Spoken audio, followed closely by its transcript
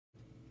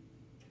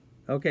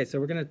Okay, so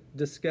we're going to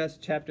discuss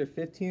chapter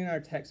 15 in our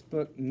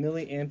textbook,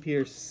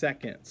 milliampere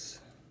seconds.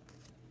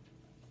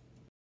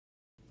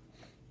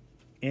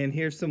 And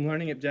here's some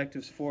learning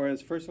objectives for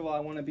us. First of all, I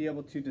want to be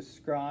able to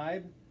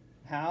describe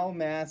how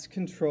mass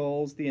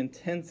controls the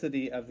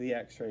intensity of the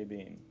X-ray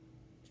beam.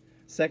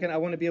 Second, I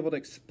want to be able to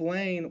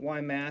explain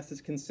why mass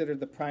is considered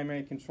the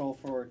primary control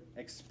for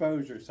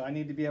exposure. So I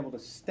need to be able to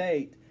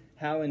state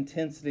how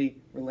intensity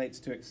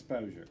relates to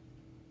exposure.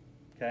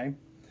 Okay?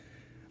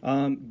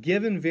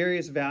 Given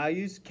various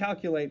values,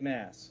 calculate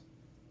mass.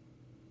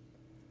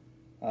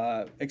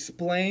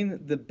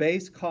 Explain the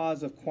base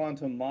cause of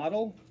quantum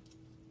Mottle,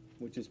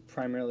 which is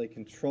primarily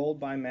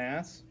controlled by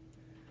mass,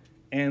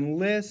 and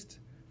list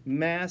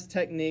mass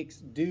techniques,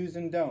 do's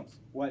and don'ts.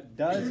 What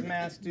does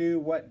mass do?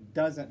 What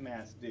doesn't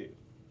mass do?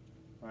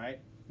 Right?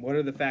 What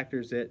are the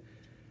factors it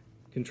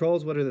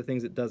controls? What are the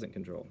things it doesn't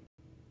control?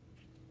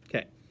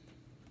 Okay.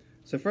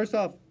 So first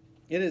off,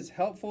 it is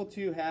helpful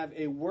to have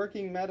a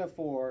working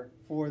metaphor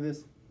for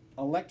this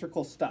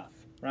electrical stuff,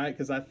 right?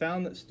 Because I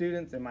found that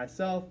students and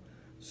myself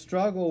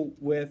struggle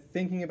with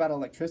thinking about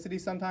electricity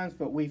sometimes,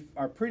 but we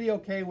are pretty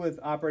okay with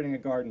operating a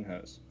garden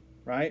hose,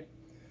 right?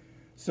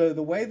 So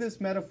the way this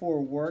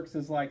metaphor works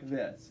is like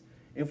this.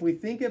 If we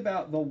think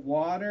about the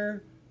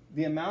water,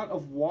 the amount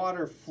of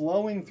water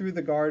flowing through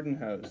the garden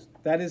hose,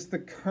 that is the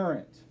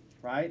current,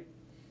 right?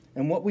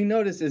 And what we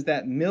notice is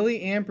that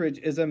milliamperage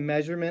is a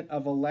measurement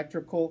of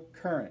electrical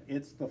current.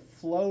 It's the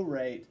flow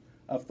rate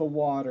of the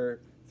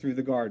water through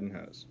the garden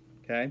hose,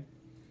 okay?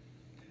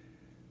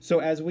 So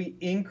as we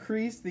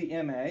increase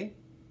the mA,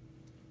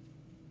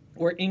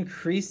 we're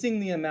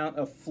increasing the amount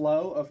of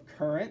flow of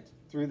current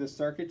through the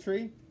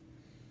circuitry,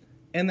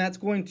 and that's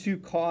going to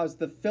cause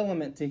the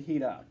filament to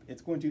heat up.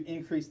 It's going to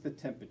increase the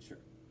temperature,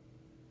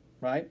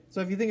 right?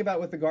 So if you think about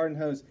with the garden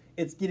hose,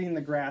 it's getting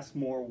the grass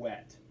more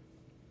wet,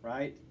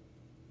 right?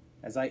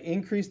 As I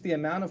increase the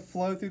amount of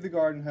flow through the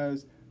garden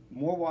hose,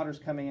 more water's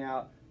coming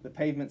out, the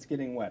pavement's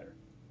getting wetter,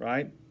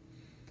 right?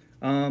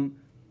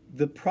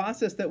 The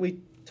process that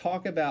we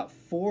talk about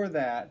for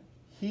that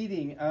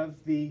heating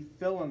of the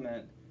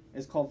filament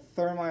is called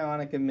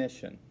thermionic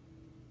emission,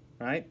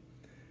 right?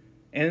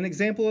 And an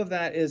example of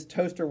that is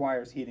toaster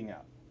wires heating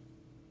up.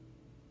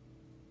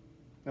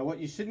 Now what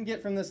you shouldn't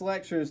get from this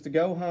lecture is to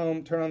go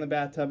home, turn on the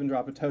bathtub, and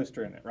drop a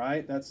toaster in it,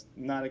 right? That's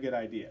not a good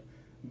idea.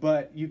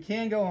 But you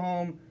can go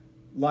home,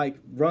 like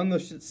run the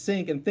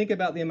sink and think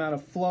about the amount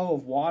of flow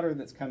of water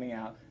that's coming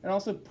out, and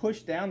also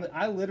push down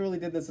I literally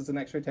did this as an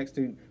X-ray tech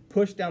student,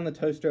 push down the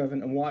toaster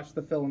oven and watch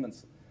the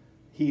filaments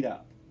heat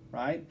up,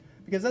 right?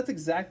 Because that's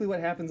exactly what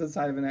happens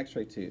inside of an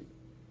X-ray tube.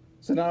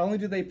 So not only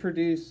do they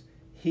produce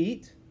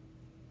heat,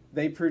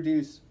 they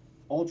produce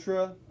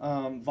ultra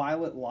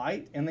violet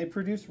light, and they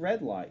produce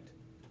red light,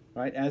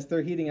 right? As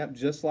they're heating up,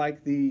 just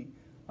like the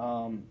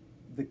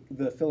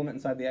filament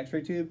inside the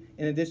X-ray tube.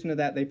 In addition to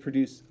that, they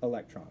produce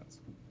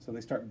electrons. So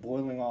they start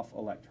boiling off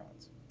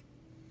electrons.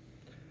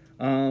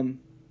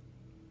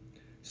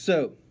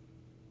 So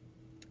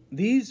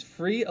these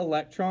free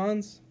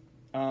electrons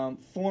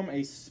form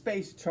a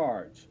space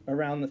charge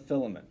around the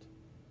filament.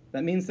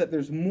 That means that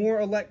there's more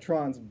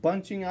electrons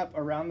bunching up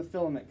around the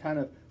filament, kind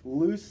of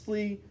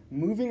loosely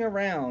moving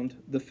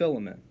around the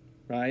filament,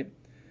 right?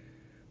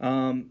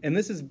 And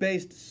this is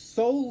based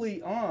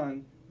solely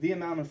on the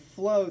amount of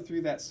flow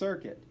through that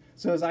circuit.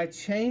 So as I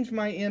change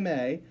my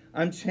mA,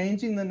 I'm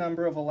changing the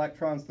number of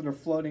electrons that are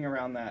floating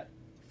around that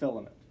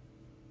filament.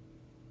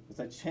 As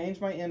I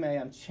change my mA,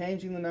 I'm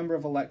changing the number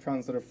of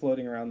electrons that are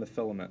floating around the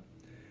filament.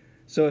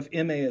 So if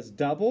mA is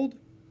doubled,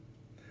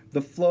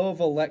 the flow of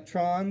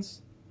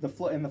electrons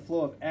and the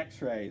flow of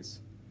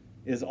X-rays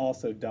is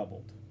also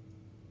doubled,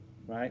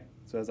 right?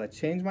 So as I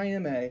change my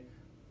mA,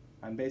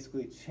 I'm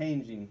basically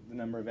changing the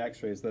number of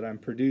X-rays that I'm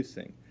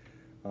producing.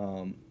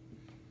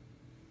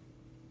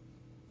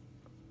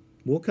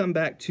 We'll come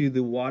back to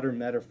the water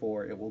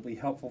metaphor. It will be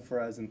helpful for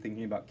us in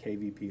thinking about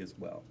KVP as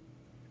well.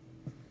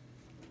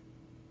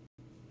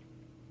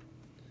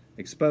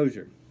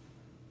 Exposure.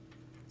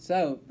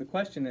 So the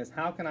question is,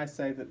 how can I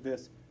say that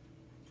this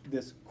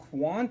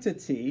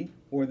quantity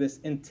or this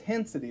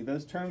intensity,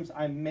 those terms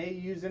I may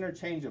use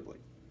interchangeably.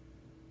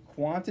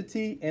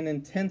 Quantity and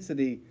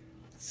intensity,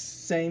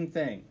 same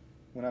thing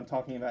when I'm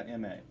talking about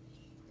MA.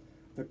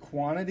 The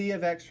quantity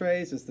of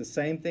X-rays is the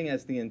same thing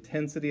as the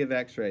intensity of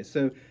X-rays.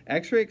 So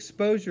X-ray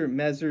exposure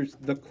measures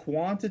the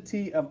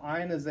quantity of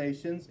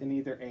ionizations in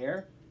either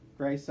air,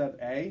 gray sub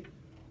A,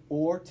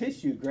 or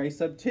tissue, gray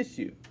sub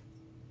tissue.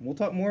 We'll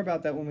talk more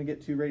about that when we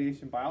get to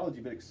radiation biology,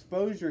 but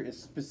exposure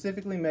is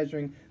specifically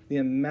measuring the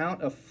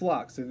amount of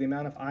flux, or the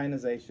amount of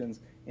ionizations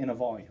in a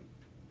volume,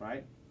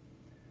 right?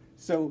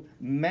 So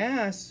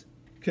mass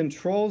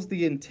controls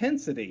the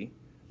intensity,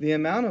 the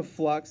amount of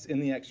flux in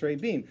the X-ray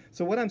beam.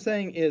 So what I'm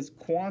saying is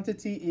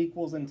quantity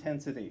equals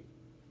intensity,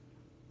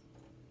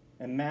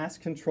 and mass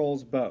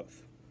controls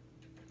both.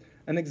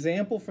 An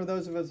example for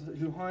those of us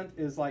who hunt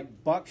is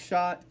like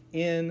buckshot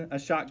in a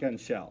shotgun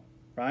shell,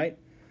 right?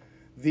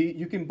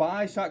 You can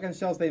buy shotgun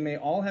shells. They may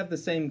all have the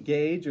same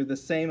gauge or the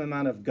same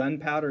amount of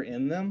gunpowder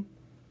in them,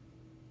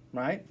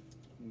 right?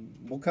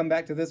 We'll come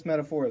back to this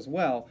metaphor as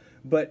well.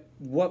 But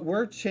what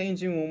we're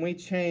changing when we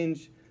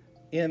change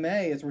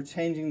mA is we're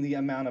changing the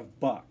amount of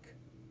buck,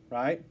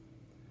 right?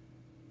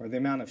 Or the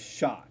amount of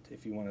shot,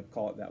 if you want to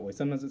call it that way.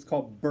 Sometimes it's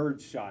called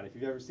bird shot. If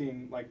you've ever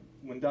seen, like,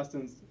 when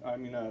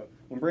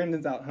when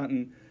Brandon's out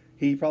hunting,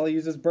 he probably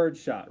uses bird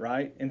shot,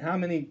 right? And how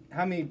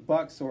many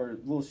bucks or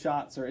little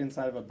shots are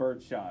inside of a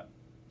bird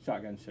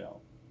shotgun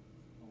shell?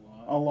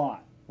 A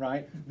lot,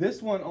 right?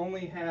 This one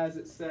only has,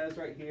 it says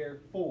right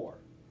here, 4,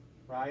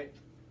 right?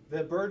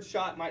 The bird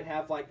shot might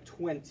have like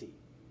 20.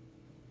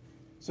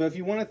 So if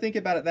you want to think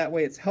about it that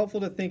way, it's helpful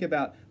to think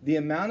about the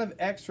amount of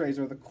x-rays,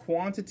 or the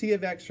quantity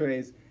of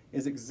x-rays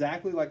is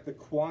exactly like the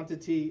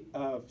quantity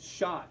of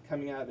shot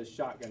coming out of the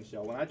shotgun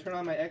shell. When I turn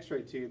on my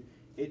x-ray tube,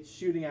 it's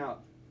shooting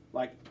out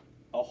like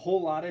a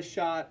whole lot of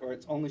shot, or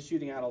it's only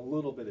shooting out a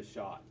little bit of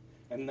shot.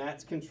 And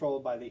that's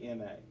controlled by the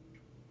mA.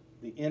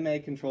 The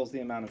mA controls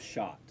the amount of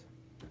shot.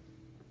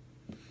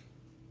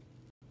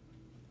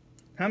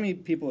 How many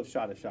people have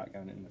shot a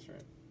shotgun in this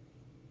room?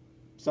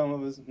 Some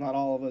of us, not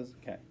all of us.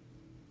 Okay.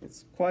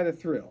 It's quite a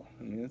thrill.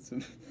 I mean, it's a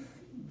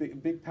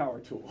big power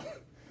tool.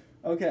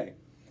 Okay.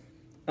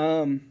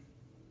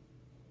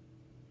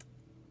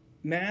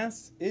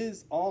 Mass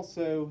is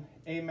also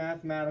a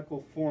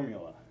mathematical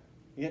formula.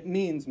 It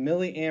means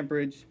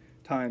milliamperage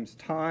times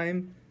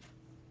time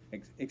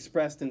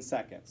expressed in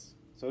seconds.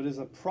 So it is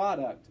a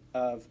product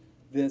of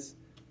this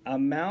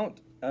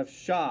amount of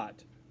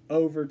shot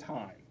over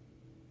time,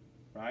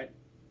 right?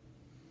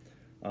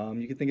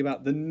 You can think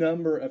about the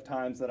number of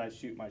times that I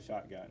shoot my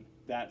shotgun.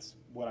 That's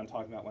what I'm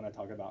talking about when I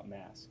talk about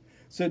mass.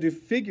 So to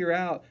figure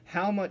out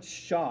how much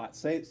shot,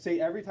 say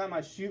every time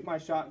I shoot my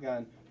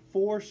shotgun,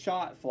 4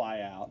 shot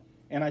fly out,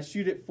 and I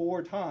shoot it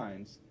 4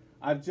 times,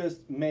 I've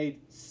just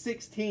made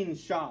 16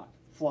 shot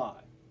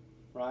fly,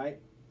 right?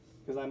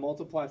 Because I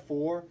multiply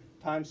 4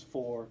 times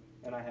 4,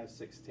 and I have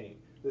 16.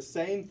 The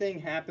same thing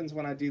happens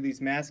when I do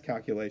these mass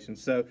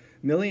calculations. So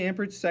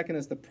milliamperage second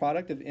is the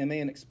product of mA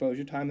and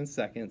exposure time in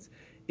seconds.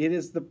 It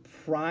is the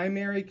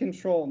primary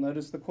control,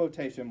 notice the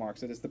quotation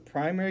marks, it is the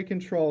primary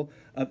control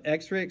of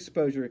X-ray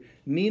exposure,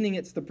 meaning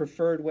it's the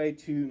preferred way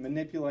to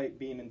manipulate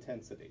beam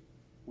intensity.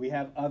 We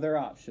have other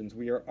options.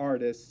 We are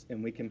artists,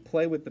 and we can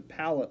play with the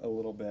palette a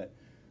little bit.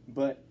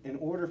 But in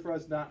order for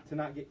us to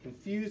not get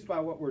confused by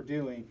what we're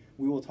doing,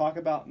 we will talk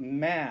about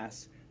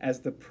mass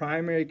as the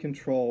primary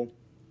control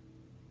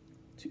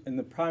and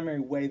the primary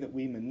way that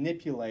we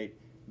manipulate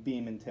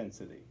beam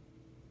intensity.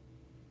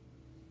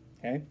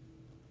 Okay?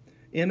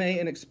 MA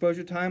and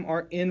exposure time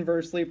are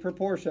inversely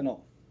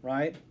proportional,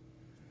 right?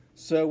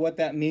 So what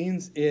that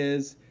means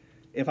is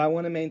if I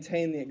want to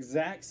maintain the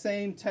exact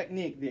same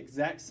technique, the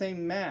exact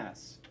same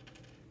mass,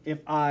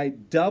 if I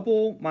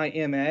double my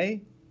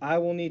MA, I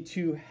will need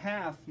to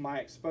half my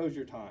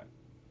exposure time,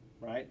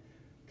 right?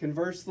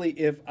 Conversely,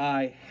 if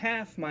I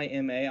half my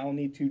MA, I'll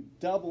need to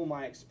double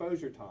my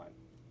exposure time.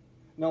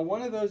 Now,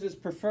 one of those is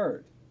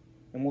preferred,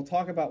 and we'll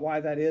talk about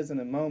why that is in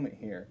a moment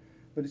here,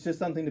 but it's just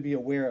something to be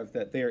aware of,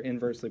 that they are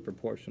inversely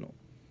proportional.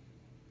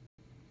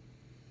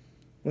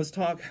 Let's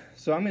talk,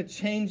 so I'm going to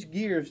change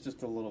gears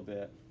just a little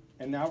bit,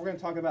 and now we're going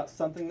to talk about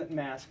something that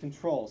mass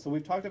controls. So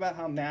we've talked about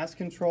how mass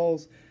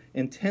controls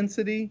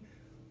intensity,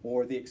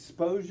 or the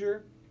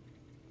exposure.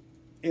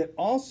 It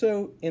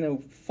also, in a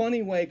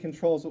funny way,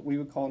 controls what we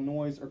would call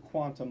noise or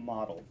quantum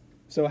Mottle.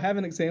 So I have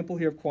an example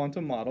here of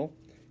quantum Mottle.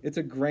 It's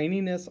a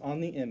graininess on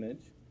the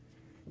image.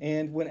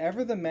 And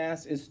whenever the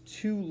mass is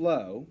too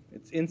low,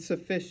 it's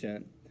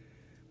insufficient,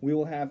 we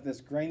will have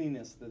this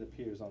graininess that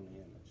appears on the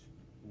image.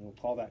 And we'll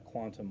call that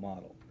quantum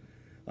Mottle.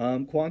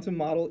 Quantum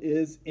Mottle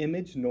is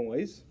image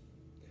noise.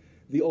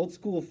 The old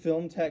school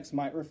film techs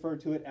might refer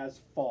to it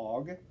as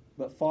fog,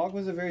 but fog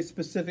was a very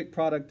specific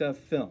product of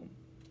film.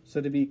 So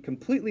to be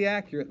completely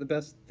accurate, the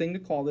best thing to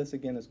call this,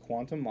 again, is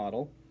quantum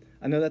Mottle.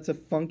 I know that's a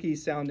funky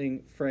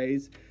sounding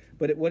phrase,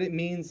 but what it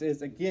means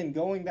is, again,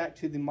 going back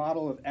to the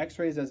model of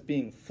X-rays as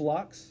being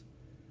flux,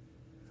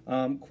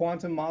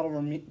 quantum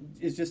Mottle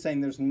is just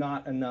saying there's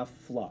not enough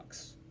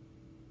flux,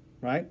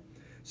 right?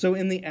 So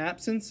in the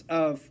absence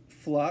of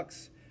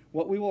flux,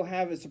 what we will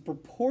have is a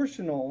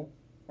proportional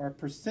or a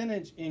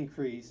percentage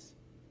increase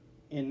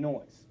in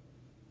noise.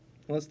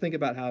 Let's think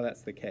about how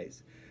that's the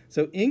case.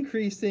 So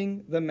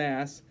increasing the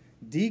mass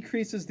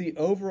decreases the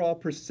overall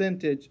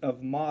percentage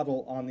of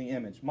Mottle on the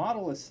image.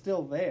 Mottle is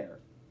still there.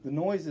 The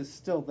noise is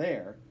still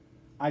there.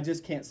 I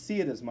just can't see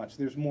it as much.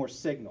 There's more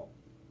signal.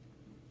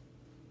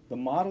 The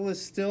Mottle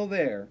is still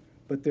there,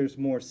 but there's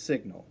more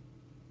signal.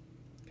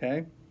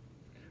 Okay?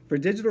 For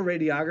digital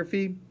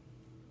radiography,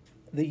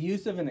 the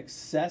use of an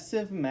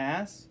excessive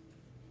mass,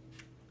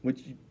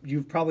 which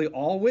you've probably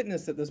all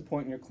witnessed at this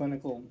point in your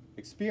clinical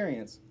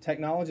experience,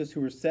 technologists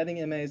who are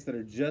setting MAs that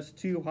are just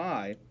too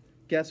high,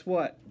 guess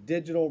what?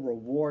 Digital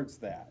rewards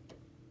that.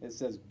 It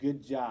says,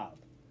 good job,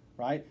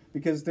 right?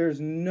 Because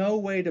there's no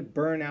way to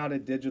burn out a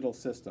digital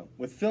system.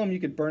 With film, you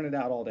could burn it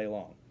out all day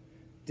long.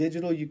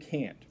 Digital, you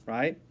can't,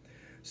 right?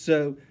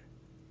 So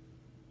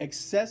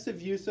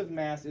excessive use of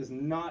mass is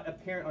not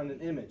apparent on an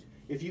image.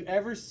 if you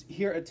ever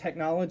hear a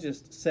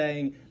technologist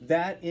saying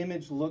that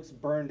image looks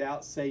burned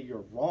out, say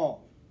you're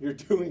wrong. You're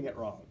doing it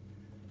wrong,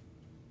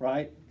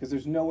 right? Because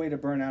there's no way to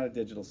burn out a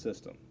digital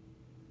system,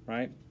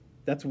 right?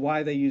 That's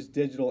why they use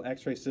digital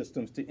X-ray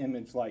systems to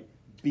image like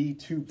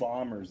B-2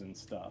 bombers and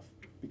stuff,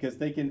 because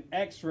they can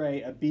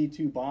X-ray a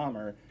B-2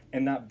 bomber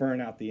and not burn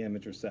out the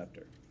image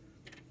receptor,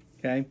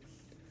 okay?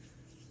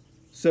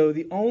 So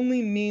the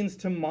only means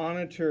to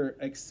monitor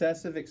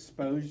excessive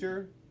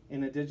exposure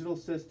in a digital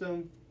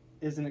system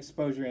is an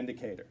exposure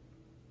indicator.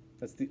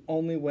 That's the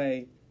only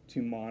way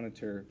to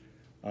monitor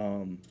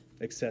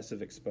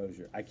excessive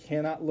exposure. I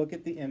cannot look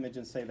at the image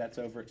and say that's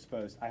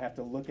overexposed. I have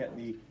to look at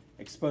the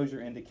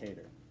exposure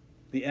indicator,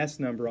 the S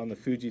number on the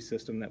Fuji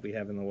system that we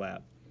have in the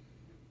lab.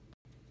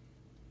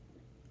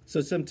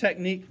 So some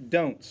technique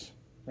don'ts,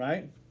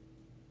 right?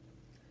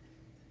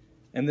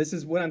 And this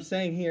is what I'm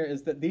saying here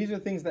is that these are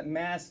things that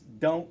mAs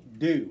don't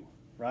do,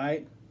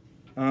 right?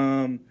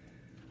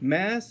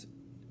 mAs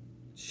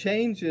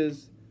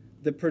changes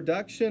the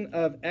production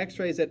of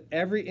X-rays at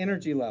every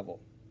energy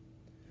level.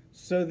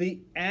 So the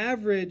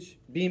average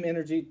beam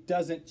energy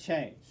doesn't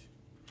change.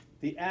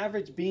 The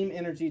average beam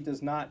energy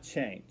does not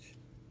change,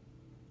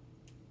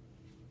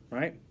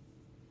 right?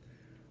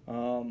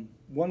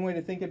 One way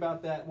to think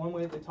about that, one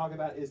way to talk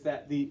about it is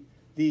that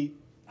the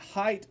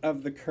height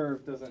of the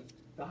curve doesn't,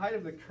 the height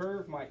of the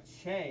curve might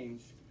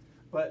change,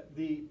 but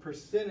the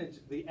percentage,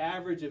 the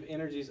average of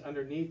energies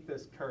underneath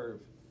this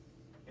curve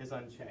is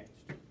unchanged,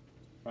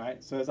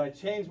 right? So as I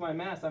change my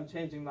mass, I'm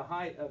changing the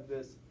height of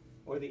this,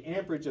 or the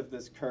amperage of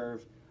this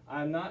curve.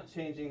 I'm not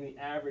changing the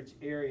average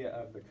area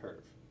of the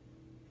curve.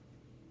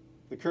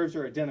 The curves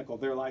are identical.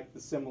 They're like the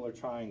similar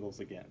triangles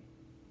again,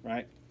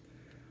 right?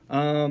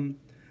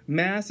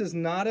 Mass is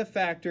not a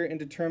factor in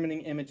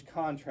determining image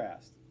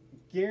contrast.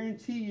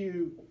 Guarantee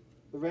you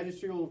the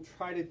registry will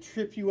try to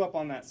trip you up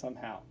on that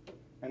somehow.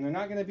 And they're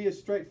not going to be as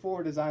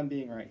straightforward as I'm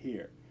being right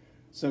here.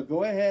 So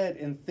go ahead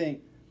and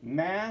think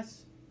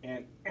mass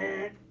and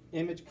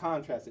image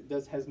contrast.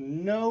 It has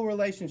no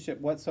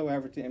relationship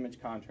whatsoever to image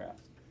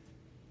contrast.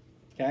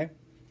 Okay?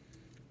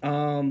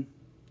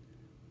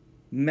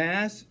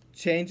 Mass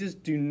changes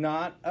do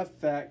not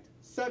affect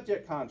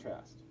subject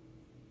contrast.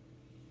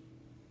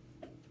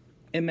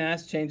 And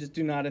mass changes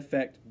do not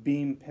affect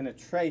beam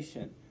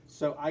penetration.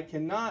 So I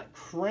cannot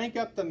crank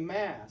up the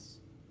mass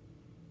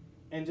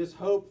and just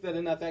hope that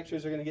enough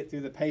X-rays are going to get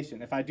through the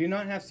patient. If I do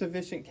not have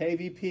sufficient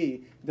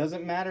KVP, it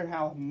doesn't matter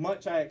how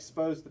much I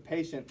expose the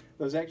patient,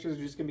 those X-rays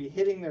are just going to be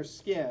hitting their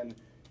skin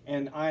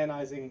and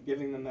ionizing,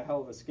 giving them a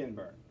hell of a skin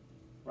burn,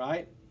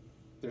 right?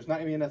 There's not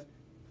going to be enough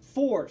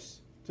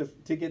force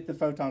to get the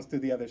photons through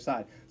the other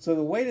side. So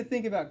the way to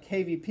think about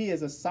KVP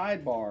as a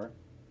sidebar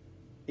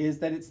is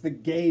that it's the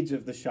gauge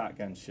of the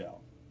shotgun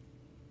shell.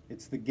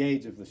 It's the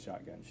gauge of the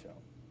shotgun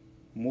shell.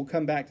 And we'll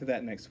come back to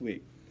that next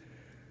week.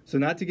 So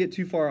not to get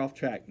too far off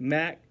track,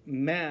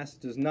 mass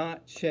does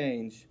not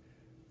change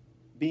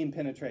beam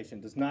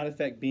penetration, does not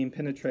affect beam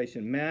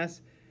penetration.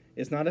 Mass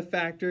is not a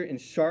factor in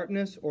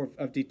sharpness or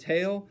of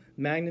detail,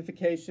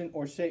 magnification,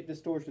 or shape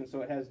distortion.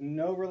 So it has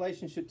no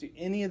relationship to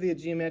any of the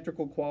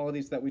geometrical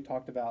qualities that we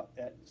talked about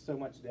at so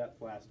much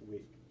depth last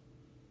week.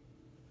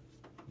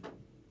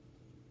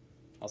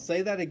 I'll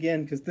say that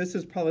again because this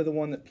is probably the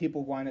one that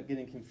people wind up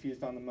getting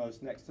confused on the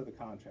most next to the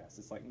contrast.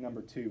 It's like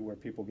number 2 where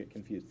people get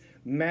confused.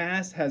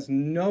 Mass has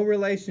no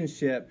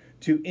relationship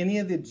to any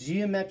of the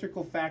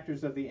geometrical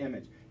factors of the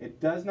image.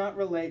 It does not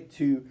relate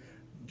to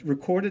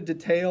recorded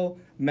detail,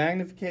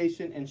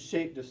 magnification, and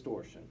shape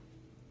distortion.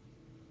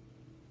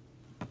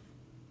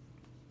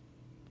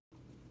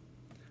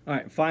 All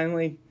right,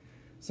 finally,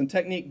 some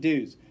technique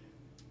do's.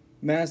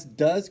 Mass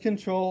does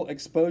control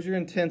exposure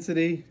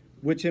intensity,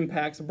 which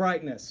impacts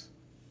brightness.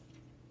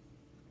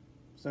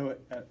 So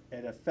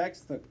it affects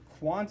the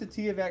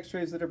quantity of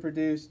X-rays that are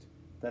produced,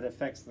 that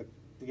affects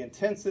the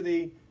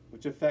intensity,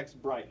 which affects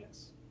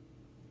brightness.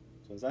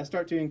 So as I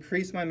start to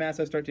increase my mass,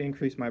 I start to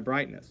increase my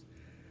brightness.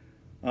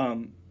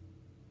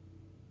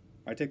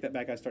 I take that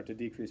back, I start to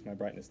decrease my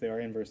brightness. They are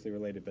inversely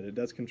related, but it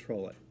does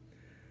control it.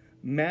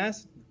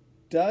 Mass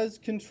does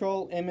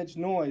control image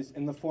noise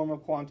in the form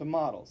of quantum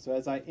models. So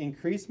as I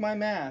increase my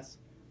mass,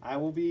 I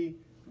will be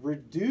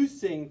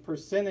reducing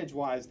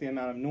percentage-wise the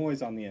amount of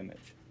noise on the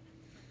image.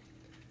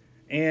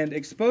 And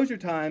exposure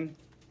time,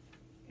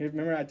 here,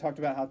 remember I talked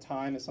about how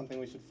time is something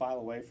we should file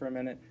away for a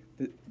minute?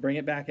 Bring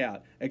it back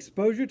out.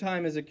 Exposure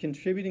time is a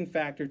contributing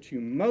factor to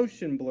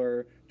motion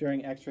blur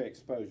during X-ray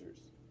exposures.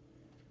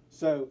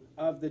 So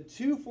of the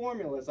 2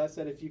 formulas, I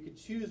said if you could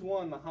choose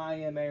one, the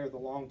high MA or the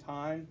long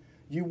time,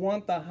 you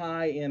want the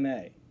high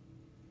MA.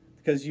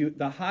 Because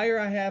the higher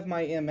I have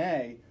my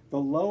MA, the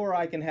lower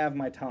I can have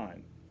my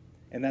time.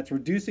 And that's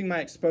reducing my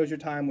exposure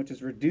time, which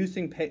is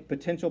reducing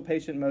potential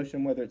patient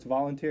motion, whether it's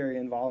voluntary or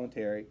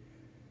involuntary,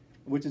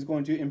 which is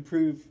going to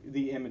improve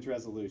the image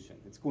resolution.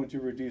 It's going to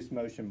reduce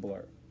motion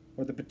blur,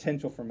 or the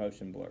potential for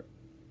motion blur.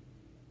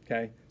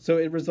 Okay? So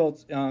it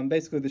results,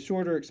 basically the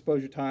shorter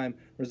exposure time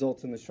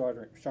results in the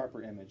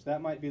sharper image.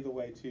 That might be the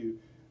way to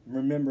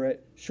remember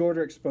it.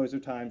 Shorter exposure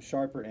time,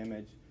 sharper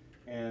image.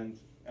 And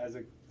as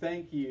a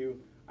thank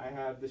you, I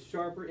have the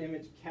Sharper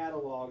Image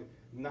Catalog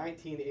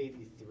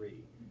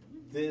 1983.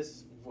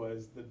 This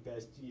was the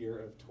best year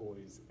of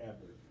toys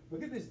ever.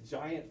 Look at this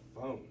giant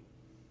phone.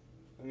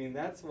 I mean,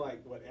 that's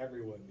like what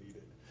everyone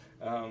needed.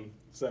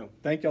 So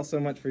thank y'all so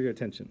much for your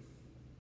attention.